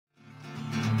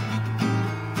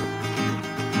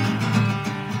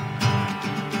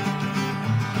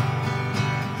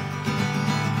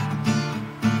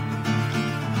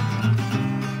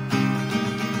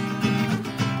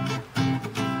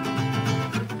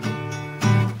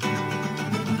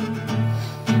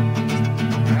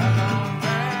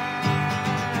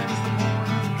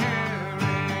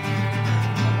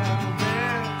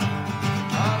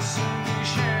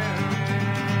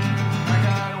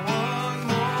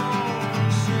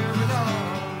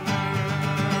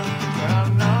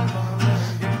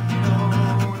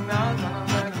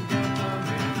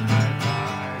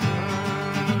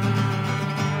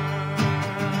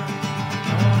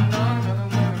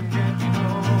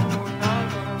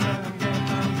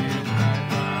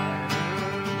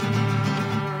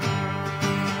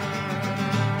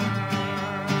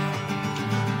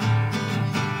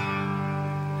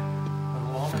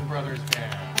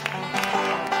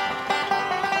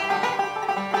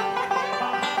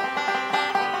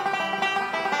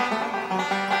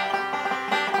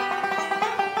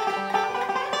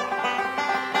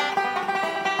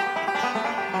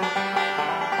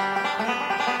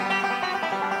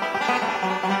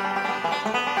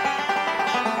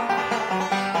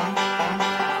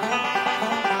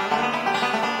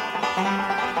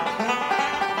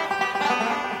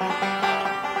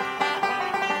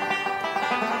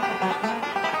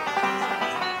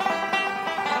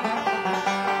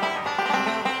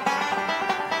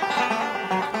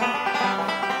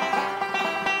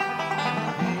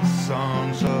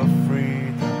Songs of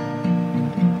freedom,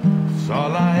 it's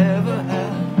all I ever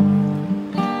had.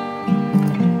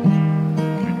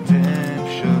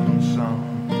 Redemption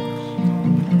songs.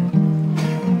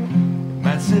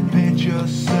 Emancipate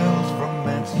yourselves from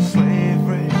mental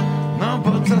slavery. None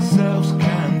but ourselves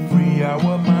can free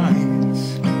our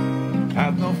minds.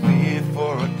 Have no fear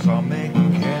for atomic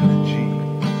energy,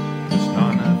 'cause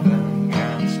none of them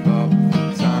can stop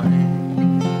the time.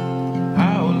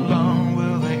 How long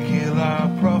will they kill our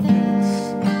prophets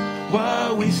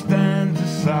while we stand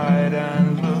aside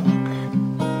and look?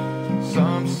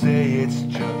 Some say it's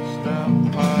just a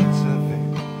part of it.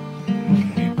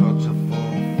 We've got to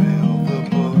fulfill the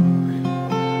book.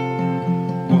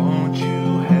 Won't you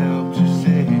help to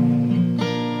sing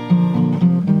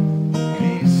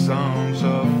these songs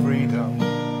of freedom?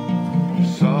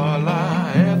 It's all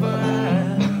I ever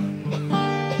had.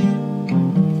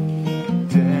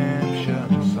 Redemption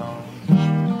songs.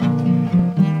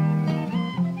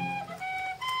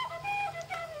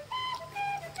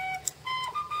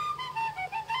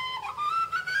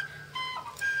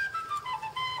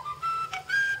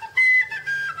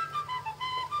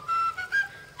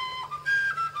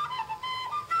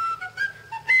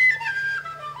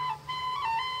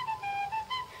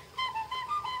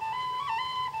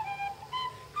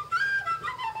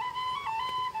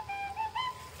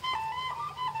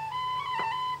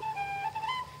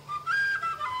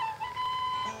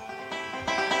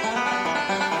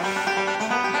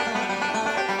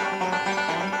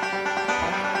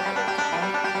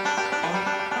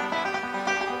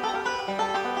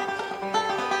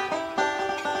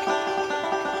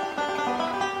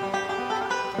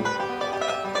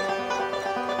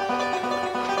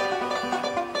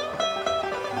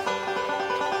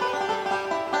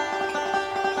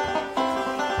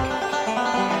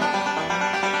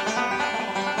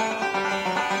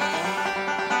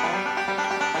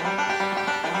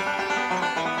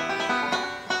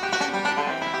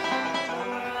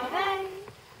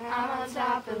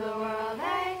 Top of the world,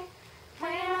 eh?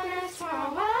 Playing on this for a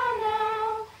while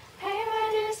now. Pay my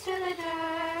dues to the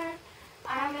dirt.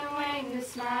 I've been waiting to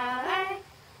smile, eh?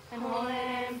 And hold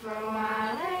it in for a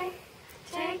while, eh?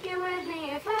 Take you with me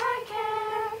if I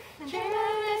can. And dream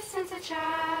of this since a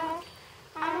child.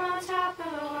 I'm on top of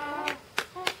the world.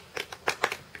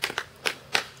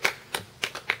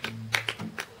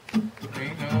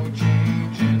 Ain't no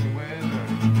change in the weather.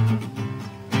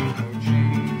 Ain't no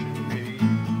change in me.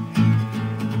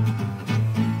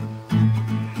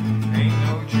 Ain't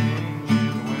no change in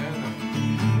the weather.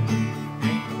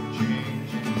 Ain't no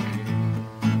change in me.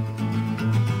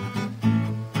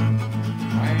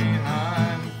 I ain't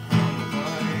hiding from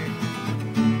nobody.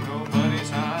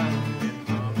 Nobody's hiding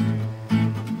from me.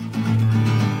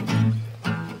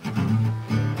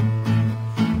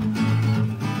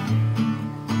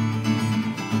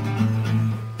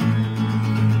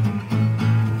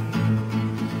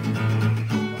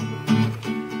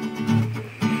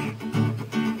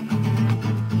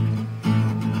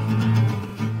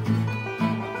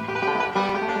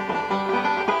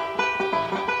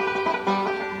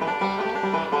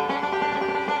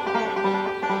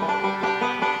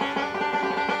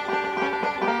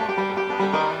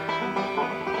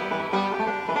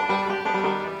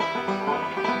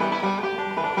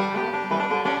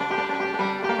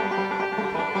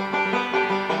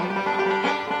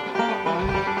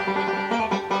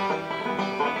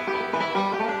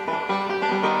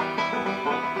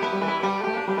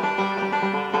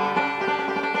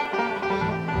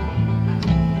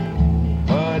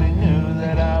 But he knew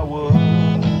that I was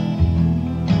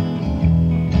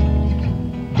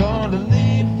gonna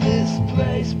leave this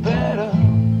place better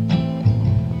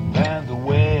than the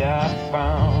way I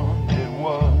found it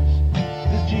was.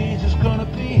 'Cause Jesus gonna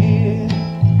be here.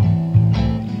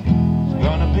 He's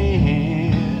gonna be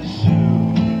here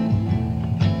soon.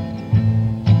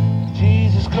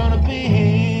 Jesus gonna be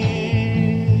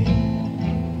here.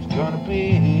 He's gonna be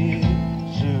here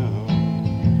soon.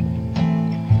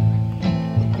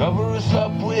 Cover us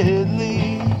up with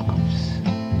leaves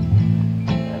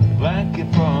and a blanket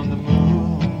from the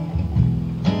moon,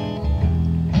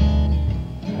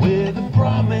 with a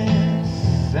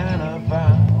promise and a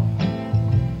vow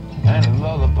and a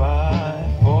lullaby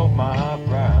for my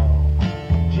brow.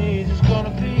 Jesus gonna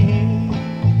be here.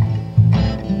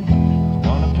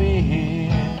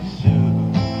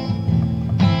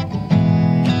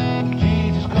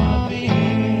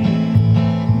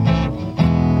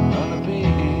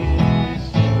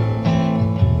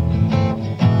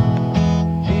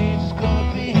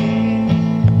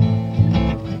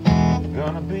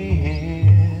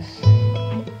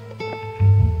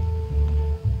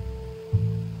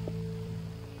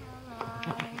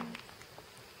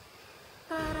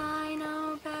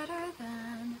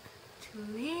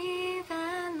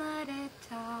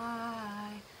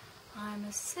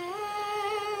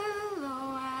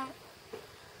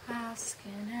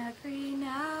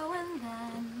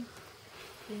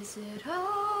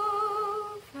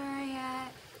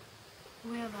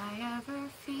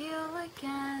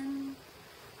 again.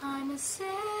 I'm a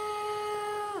silhouette,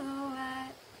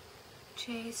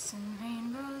 chasing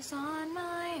rainbows on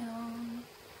my own.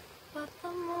 But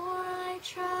the more I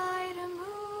try to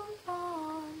move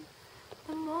on,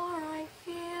 the more I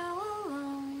feel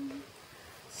alone.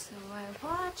 So I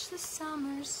watch the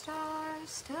summer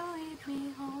stars to lead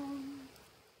me home.